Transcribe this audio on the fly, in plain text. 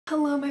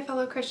Hello my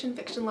fellow Christian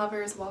fiction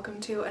lovers, welcome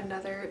to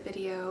another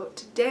video.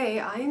 Today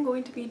I am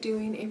going to be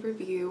doing a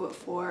review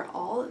for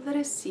All That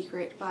Is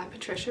Secret by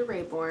Patricia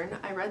Raybon.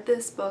 I read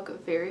this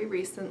book very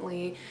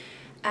recently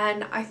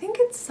and I think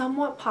it's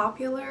somewhat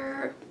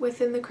popular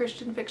within the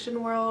Christian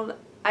fiction world.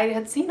 I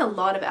had seen a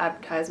lot of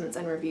advertisements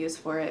and reviews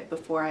for it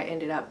before I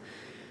ended up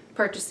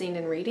purchasing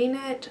and reading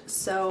it,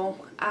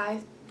 so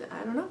I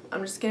don't know,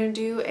 I'm just gonna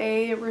do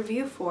a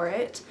review for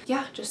it.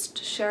 Yeah, just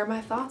to share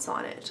my thoughts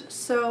on it.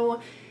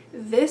 So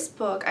this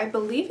book, I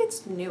believe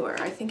it's newer.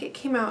 I think it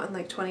came out in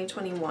like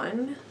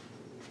 2021.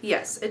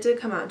 Yes, it did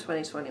come out in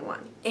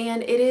 2021.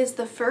 And it is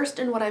the first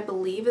in what I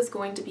believe is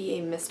going to be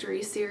a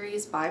mystery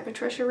series by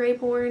Patricia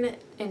Raybon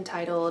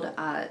entitled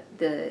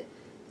the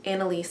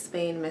Annalee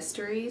Spain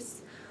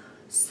Mysteries.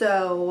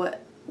 So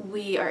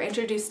we are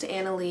introduced to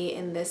Annalee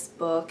in this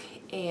book,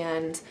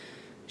 and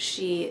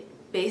she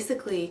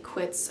basically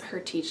quits her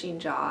teaching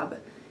job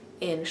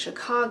in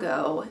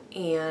Chicago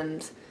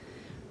and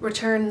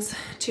returns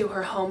to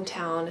her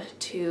hometown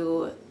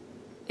to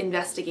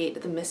investigate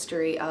the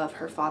mystery of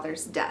her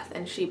father's death,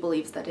 and she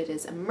believes that it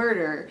is a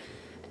murder.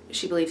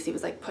 She believes he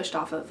was like pushed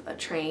off of a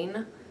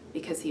train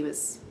because he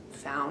was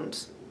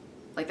found,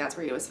 like that's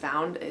where he was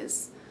found,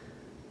 is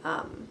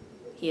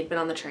he had been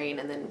on the train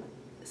and then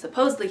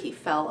supposedly he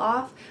fell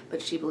off,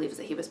 but she believes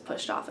that he was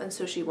pushed off, and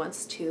so she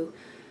wants to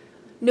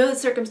know the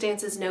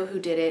circumstances, know who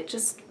did it,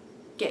 just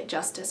get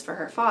justice for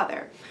her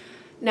father.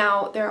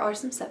 Now, there are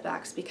some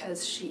setbacks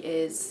because she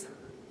is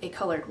a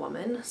colored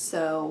woman,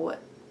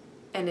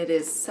 and it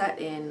is set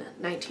in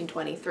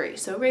 1923,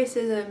 so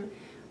racism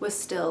was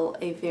still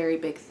a very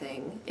big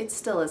thing. It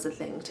still is a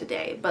thing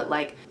today, but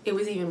like it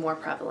was even more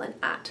prevalent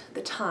at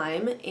the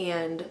time,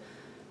 and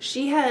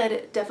she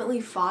had definitely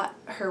fought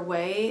her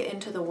way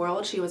into the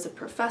world. She was a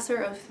professor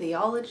of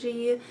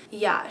theology.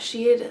 Yeah,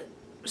 she had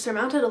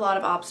surmounted a lot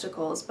of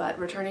obstacles, but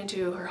returning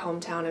to her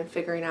hometown and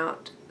figuring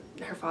out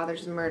her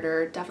father's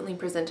murder definitely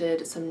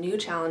presented some new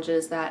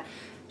challenges that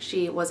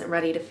she wasn't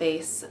ready to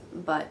face,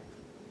 but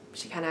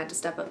she kind of had to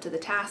step up to the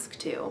task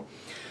too.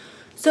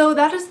 So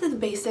that is the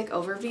basic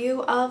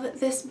overview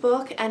of this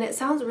book, and it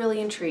sounds really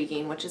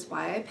intriguing, which is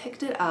why I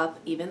picked it up,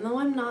 even though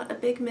I'm not a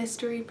big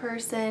mystery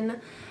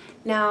person.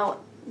 Now,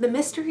 the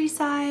mystery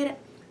side,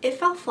 it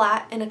fell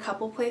flat in a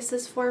couple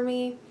places for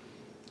me.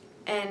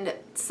 And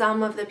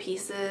some of the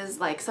pieces,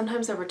 like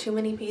sometimes there were too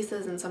many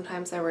pieces and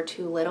sometimes there were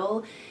too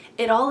little.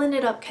 It all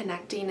ended up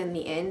connecting in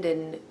the end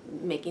and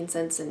making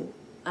sense and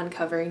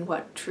uncovering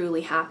what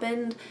truly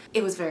happened.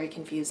 It was very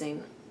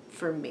confusing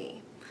for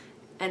me.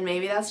 And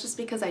maybe that's just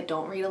because I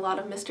don't read a lot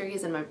of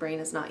mysteries and my brain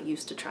is not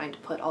used to trying to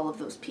put all of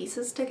those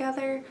pieces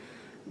together,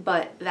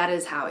 but that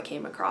is how it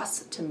came across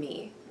to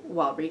me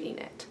while reading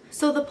it.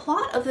 So the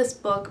plot of this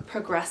book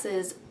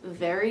progresses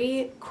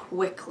very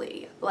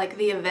quickly. Like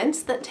the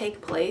events that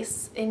take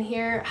place in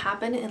here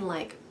happen in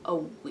like a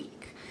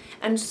week,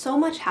 and so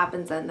much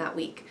happens in that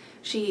week.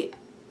 She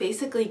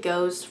basically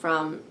goes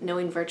from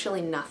knowing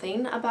virtually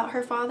nothing about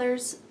her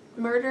father's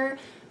murder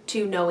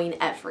to knowing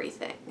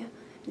everything,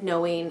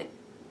 knowing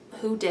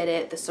who did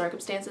it, the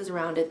circumstances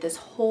around it, this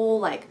whole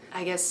like,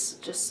 I guess,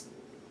 just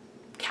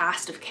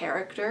cast of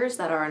characters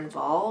that are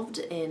involved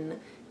in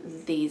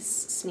these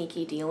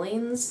sneaky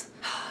dealings.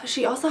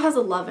 She also has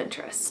a love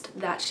interest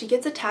that she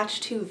gets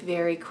attached to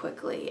very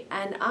quickly,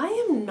 and I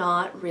am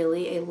not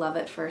really a love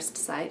at first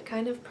sight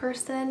kind of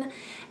person,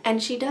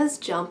 and she does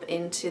jump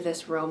into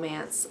this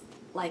romance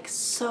like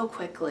so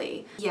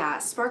quickly. Yeah,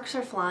 sparks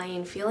are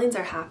flying, feelings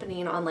are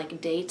happening on like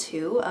day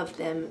 2 of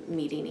them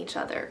meeting each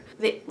other.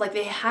 They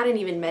hadn't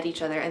even met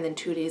each other, and then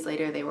 2 days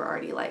later they were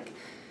already like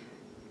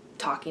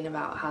talking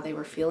about how they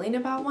were feeling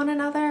about one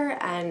another,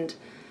 and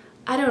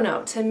I don't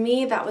know, to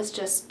me that was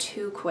just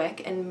too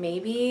quick, and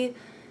maybe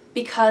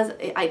because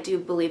I do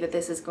believe that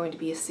this is going to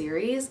be a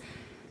series,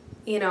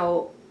 you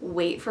know,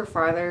 wait for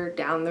farther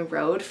down the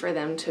road for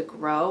them to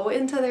grow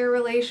into their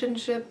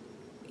relationship,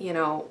 you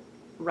know,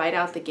 right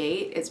out the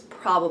gate is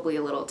probably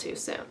a little too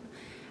soon.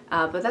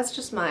 But that's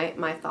just my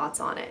thoughts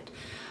on it.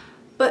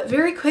 But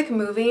very quick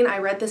moving. I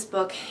read this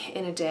book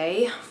in a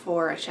day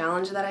for a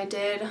challenge that I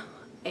did,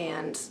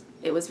 and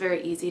it was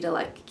very easy to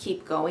like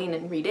keep going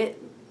and read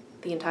it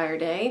the entire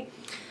day.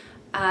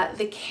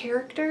 The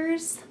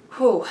characters,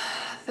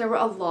 there were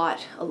a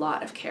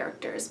lot of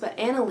characters, but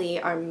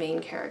Annalee, our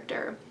main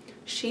character,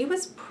 she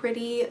was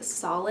pretty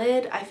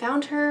solid. I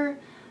found her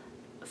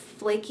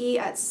flaky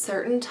at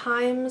certain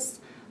times,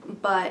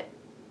 but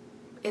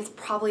it's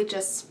probably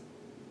just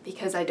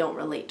because I don't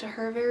relate to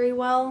her very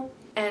well.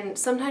 And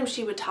sometimes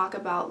she would talk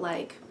about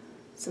like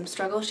some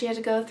struggles she had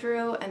to go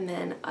through, and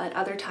then at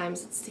other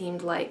times it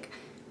seemed like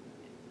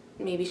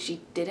maybe she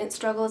didn't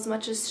struggle as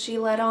much as she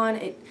let on.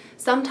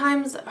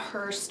 Sometimes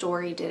her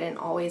story didn't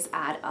always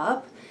add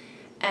up,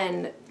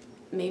 and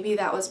maybe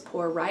that was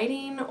poor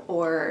writing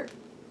or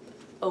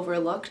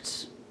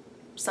overlooked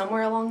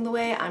somewhere along the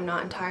way. I'm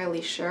not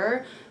entirely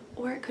sure,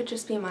 or it could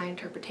just be my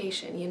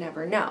interpretation. You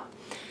never know.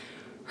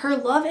 Her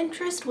love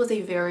interest was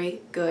a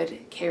very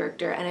good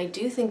character, and I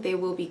do think they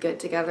will be good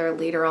together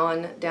later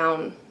on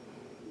down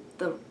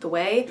the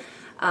way.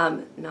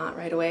 Not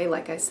right away,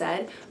 like I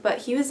said, but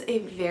he was a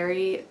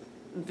very,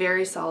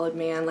 very solid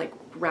man, like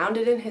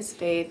grounded in his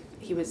faith.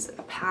 He was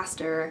a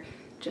pastor.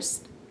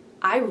 Just,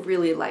 I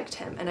really liked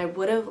him, and I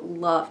would have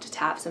loved to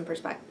have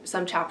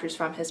some chapters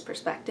from his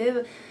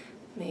perspective.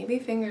 Maybe,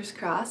 fingers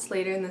crossed,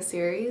 later in the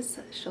series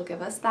she'll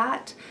give us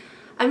that.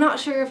 I'm not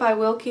sure if I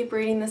will keep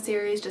reading the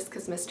series just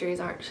because mysteries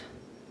aren't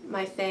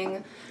my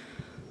thing,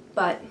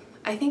 but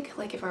I think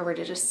like if I were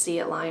to just see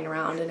it lying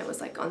around and it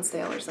was like on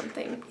sale or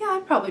something, yeah,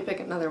 I'd probably pick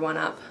another one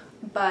up.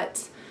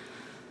 But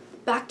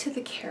back to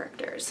the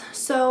characters.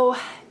 So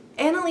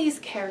Annalie's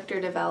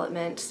character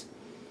development,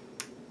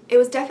 it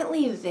was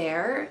definitely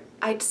there.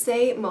 I'd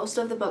say most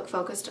of the book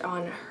focused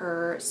on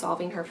her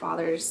solving her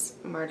father's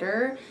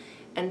murder,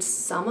 and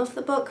some of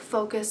the book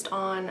focused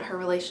on her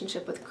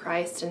relationship with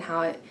Christ and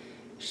how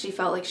she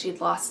felt like she'd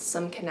lost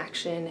some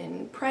connection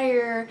in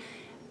prayer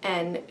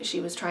and she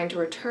was trying to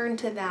return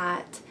to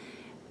that.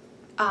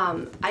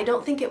 I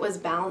don't think it was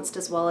balanced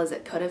as well as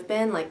it could have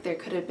been. Like, there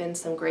could have been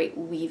some great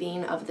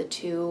weaving of the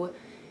two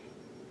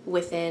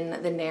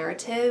within the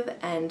narrative,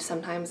 and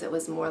sometimes it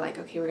was more like,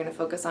 okay, we're going to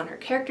focus on her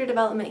character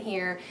development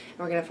here, and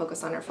we're going to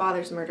focus on her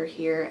father's murder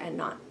here, and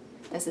not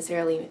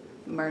necessarily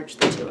merge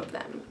the two of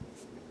them.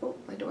 Oh,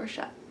 my door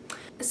shut.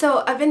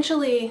 So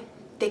eventually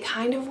they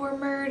kind of were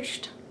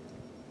merged,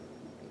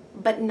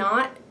 but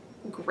not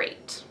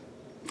great.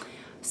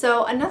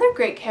 So another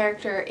great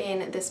character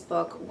in this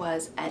book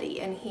was Eddie,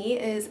 and he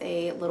is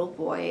a little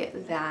boy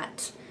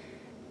that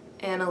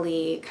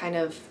Annalie kind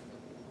of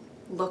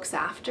looks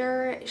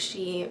after.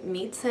 She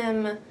meets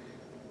him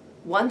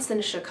once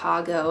in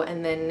Chicago,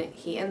 and then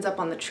he ends up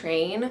on the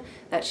train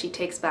that she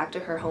takes back to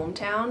her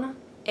hometown,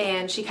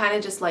 and she kind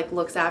of just like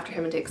looks after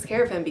him and takes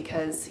care of him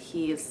because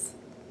he's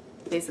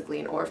basically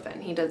an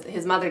orphan.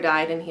 His mother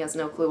died and he has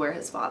no clue where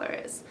his father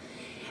is.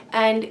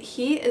 And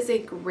he is a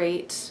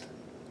great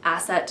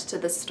asset to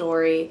the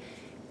story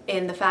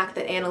in the fact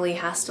that Annalie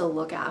has to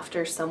look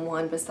after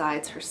someone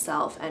besides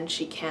herself, and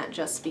she can't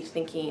just be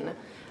thinking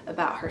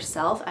about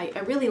herself. I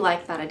really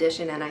like that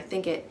addition, and I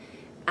think it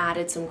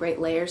added some great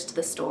layers to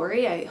the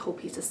story. I hope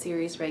he's a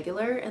series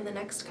regular in the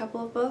next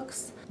couple of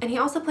books. And he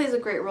also plays a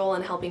great role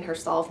in helping her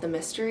solve the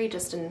mystery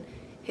just in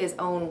his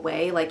own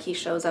way. Like, he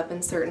shows up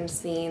in certain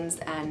scenes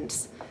and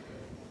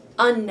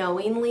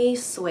unknowingly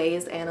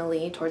sways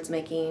Annalie towards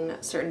making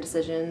certain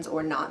decisions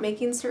or not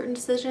making certain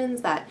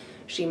decisions that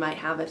she might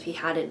have if he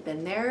hadn't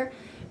been there,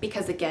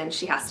 because again,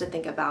 she has to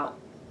think about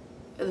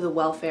the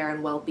welfare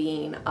and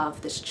well-being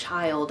of this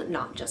child,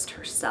 not just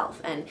herself.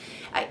 And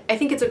I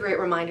think it's a great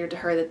reminder to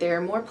her that there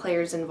are more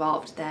players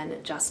involved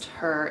than just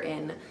her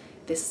in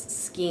this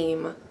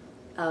scheme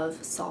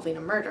of solving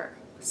a murder.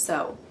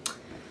 So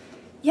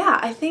yeah,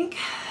 I think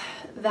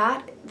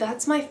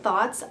that's my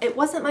thoughts. It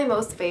wasn't my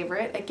most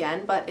favorite,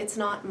 again, but it's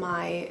not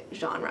my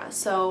genre.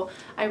 So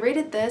I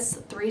rated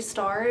this 3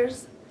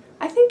 stars.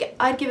 I think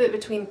I'd give it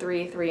between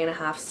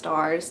 3.5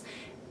 stars.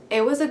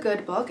 It was a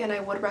good book, and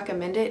I would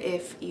recommend it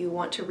if you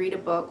want to read a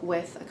book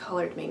with a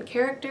colored main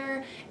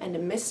character and a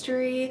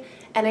mystery.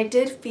 And I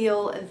did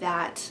feel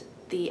that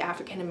the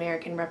African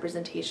American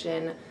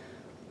representation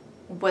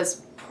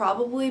was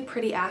probably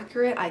pretty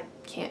accurate. I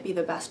can't be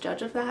the best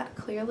judge of that,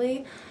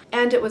 clearly.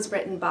 And it was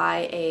written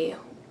by a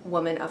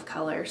woman of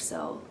color,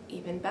 so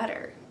even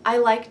better. I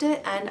liked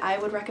it, and I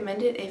would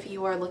recommend it if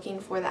you are looking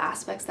for the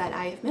aspects that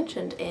I have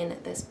mentioned in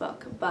this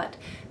book. But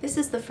this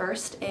is the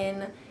first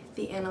in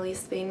the Annalie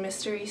Spain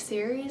mystery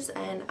series,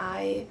 and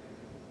I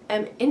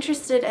am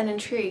interested and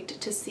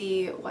intrigued to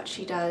see what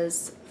she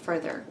does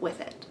further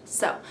with it.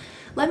 So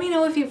let me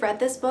know if you've read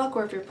this book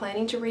or if you're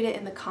planning to read it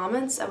in the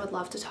comments. I would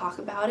love to talk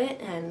about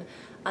it and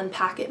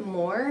unpack it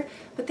more.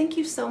 But thank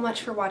you so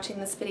much for watching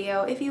this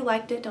video. If you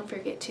liked it, don't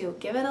forget to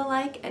give it a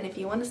like, and if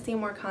you want to see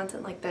more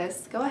content like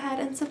this, go ahead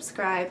and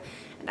subscribe,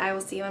 and I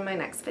will see you in my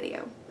next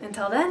video.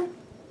 Until then,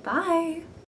 bye!